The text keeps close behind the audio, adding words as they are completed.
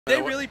They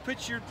really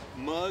put your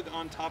mug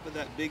on top of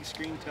that big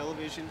screen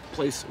television?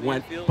 Place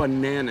went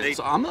bananas.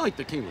 So I'm like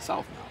the king of the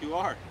South now. You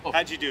are. Oh.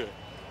 How'd you do it?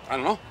 I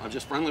don't know. I'm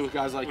just friendly with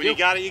guys like you. You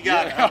got it, you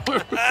got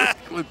it.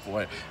 Good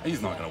boy. He's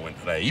not going to win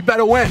today. He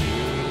better win.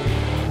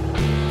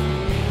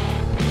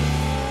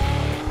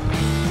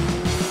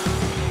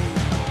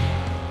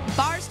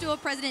 Barstool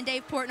President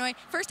Dave Portnoy,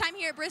 first time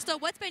here at Bristol.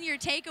 What's been your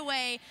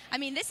takeaway? I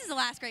mean, this is the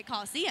last great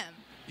Coliseum.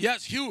 Yeah,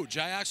 it's huge.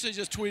 I actually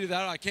just tweeted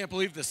out. I can't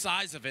believe the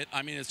size of it.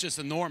 I mean, it's just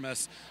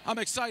enormous. I'm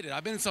excited.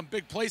 I've been in some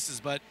big places,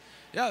 but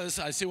yeah,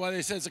 I see why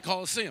they said it's a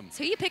Coliseum. So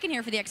who are you picking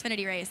here for the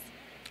Xfinity race?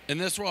 In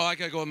this role, I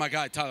got to go with my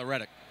guy, Tyler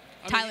Reddick.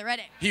 Tyler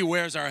Reddick. He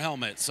wears our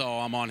helmet, so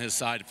I'm on his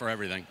side for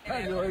everything.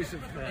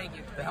 Congratulations, man. Thank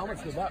you. The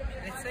helmet's good luck.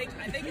 I think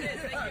it is.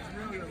 Thank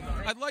you.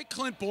 I'd like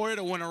Clint Boyer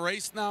to win a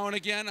race now and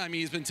again. I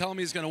mean, he's been telling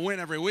me he's going to win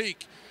every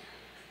week.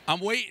 I'm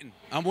waiting.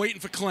 I'm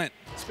waiting for Clint.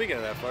 Speaking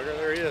of that fucker,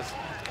 there he is.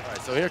 All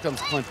right, so here comes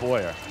Clint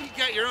Boyer. You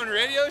got your own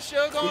radio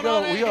show going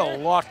on? We got a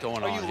lot going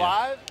on. Are you here.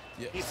 live?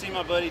 Yeah. You see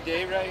my buddy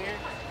Dave right here?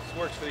 This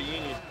works for the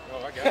union.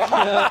 Oh, I got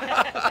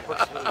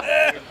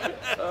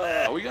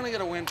it. Are we going to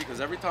get a win? Because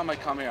every time I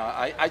come here,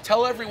 I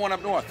tell everyone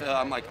up north,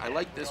 I'm like, I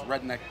like this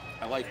redneck.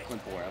 I like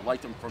Clint Boyer. I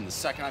liked him from the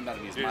second I met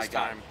him. He's my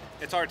guy. Time.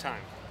 It's our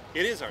time.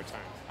 It is our time.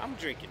 I'm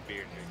drinking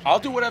beer. I'll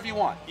do whatever you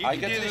want. You I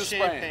can get do to the do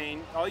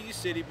champagne. All you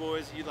city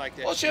boys, you like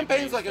that. Well,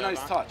 champagne's like a nice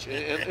stuff, touch.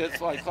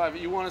 It's like,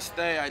 you want to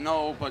stay, I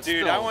know, but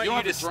dude, still, I want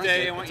you to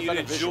stay. I want want you to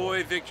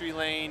enjoy Victory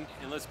Lane,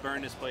 and let's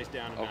burn this place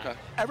down tonight. Okay.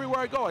 Everywhere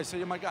I go, I say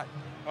you're my guy.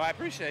 Oh, I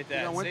appreciate that.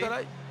 You gonna win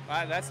today?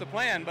 That's the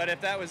plan. But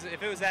if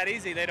it was that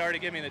easy, they'd already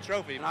give me the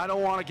trophy. And I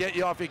don't want to get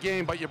you off your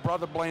game, but your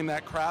brother blamed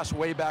that crash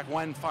way back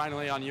when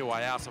finally on you.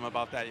 I asked him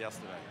about that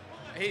yesterday.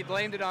 He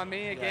blamed it on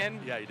me again?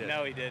 Yeah, he did.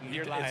 No, he didn't.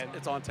 You're lying.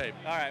 It's on tape.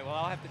 All right, well,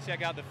 I'll have to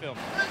check out the film.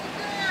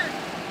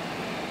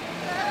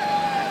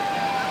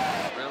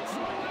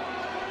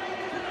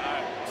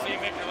 See you,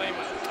 Victor Lane.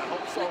 I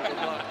hope so. Good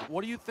luck.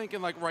 What are you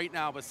thinking like right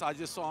now besides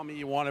you saw me,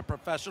 you want a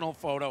professional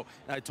photo,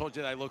 and I told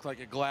you that I look like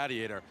a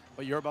gladiator,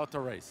 but you're about to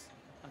race?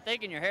 I'm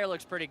thinking your hair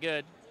looks pretty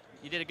good.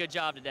 You did a good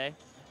job today.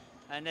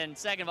 And then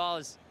second of all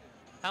is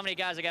how many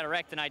guys I got to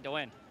wreck tonight to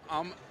win?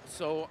 I'm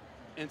so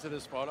into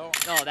this photo.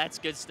 Oh, that's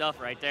good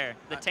stuff right there.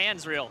 The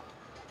tan's real.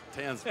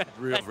 Tan's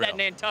real. That's that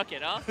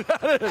Nantucket, huh? I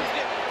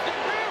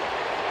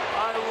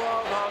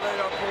love how they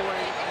are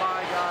pulling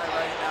my guy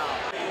right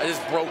now. I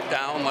just broke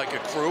down like a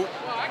crew.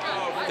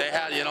 They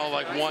had, you know,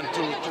 like 1,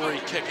 2, 3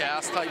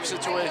 kick-ass type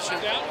situation.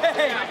 Yeah!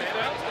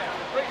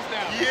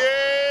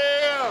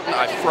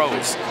 I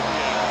froze.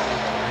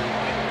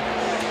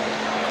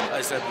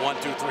 I said 1,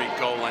 2, 3,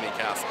 go Lenny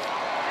Castle.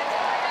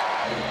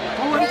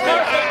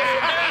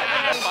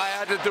 If I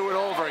had to do it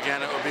over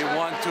again, it would be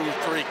 1, 2,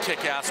 3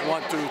 kick-ass,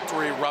 1, 2,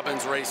 3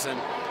 Rubbins racing,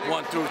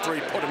 1, 2,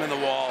 3 put him in the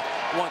wall,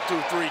 1, 2,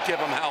 3 give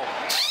him help,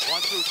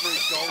 1, 2, 3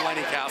 go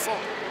Lenny Castle.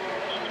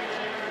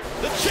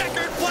 The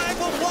checkered flag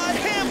will fly.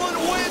 Hamlin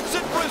wins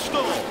at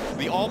Bristol.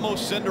 The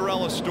almost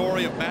Cinderella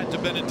story of Matt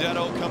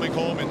DiBenedetto coming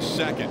home in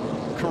second.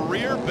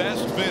 Career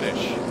best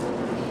finish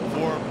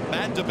for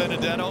Matt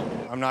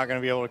DiBenedetto. I'm not going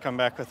to be able to come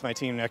back with my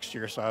team next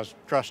year, so I was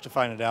crushed to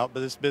find it out. But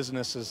this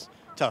business is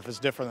tough. It's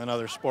different than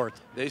other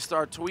sports. They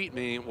start tweeting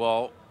me,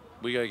 well,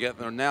 we got to get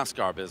in the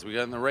NASCAR business. We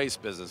got in the race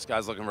business.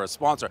 Guys looking for a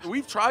sponsor.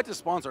 We've tried to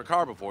sponsor a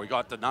car before. We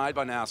got denied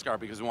by NASCAR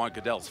because we wanted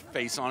Goodell's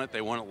face on it.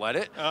 They wouldn't let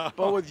it.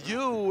 But with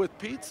you, with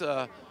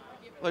pizza,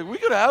 like, we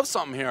could have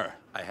something here.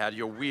 I had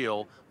your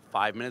wheel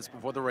 5 minutes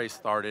before the race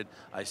started.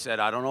 I said,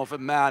 I don't know if it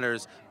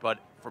matters, but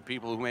for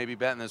people who may be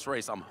betting this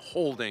race, I'm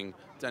holding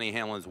Denny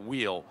Hamlin's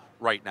wheel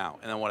right now.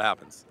 And then what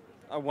happens?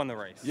 I won the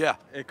race. Yeah.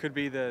 It could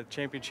be the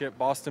championship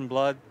Boston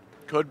Blood.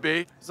 Could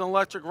be. It's an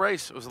electric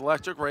race. It was an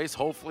electric race.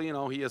 Hopefully, you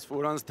know, he has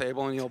food on his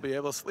table and he'll be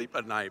able to sleep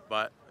at night.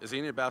 But is he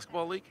in your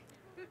basketball league?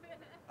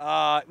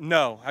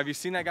 No. Have you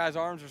seen that guy's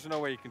arms? There's no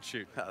way you can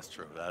shoot. That's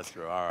true. That's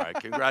true. All right.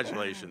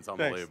 Congratulations.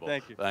 Unbelievable.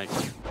 Thank you. Thank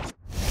you.